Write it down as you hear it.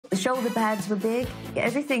The shoulder pads were big.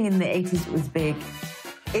 Everything in the 80s was big.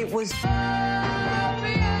 It was...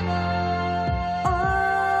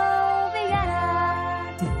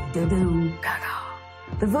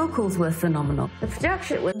 The vocals were phenomenal. The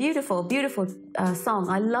production was beautiful, beautiful song.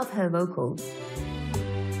 I love her vocals.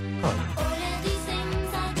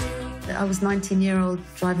 I was 19-year-old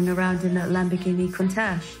driving around in a Lamborghini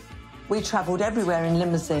Countach. We travelled everywhere in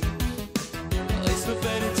limousine.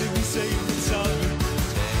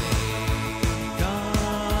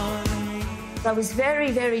 I was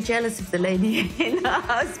very, very jealous of the lady in the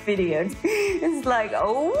house video. It's like,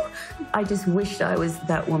 oh, I just wished I was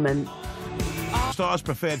that woman. Stars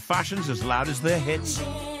preferred fashions as loud as their hits.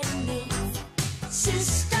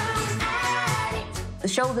 The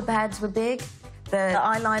shoulder pads were big, the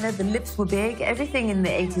eyeliner, the lips were big. Everything in the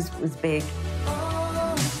 80s was big.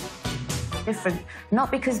 Different,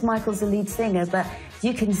 not because Michael's the lead singer, but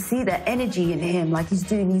you can see the energy in him, like he's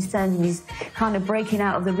doing these turns and he's kind of breaking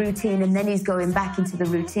out of the routine and then he's going back into the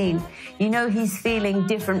routine. You know he's feeling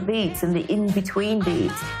different beats and the in-between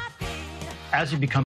beats. As he becomes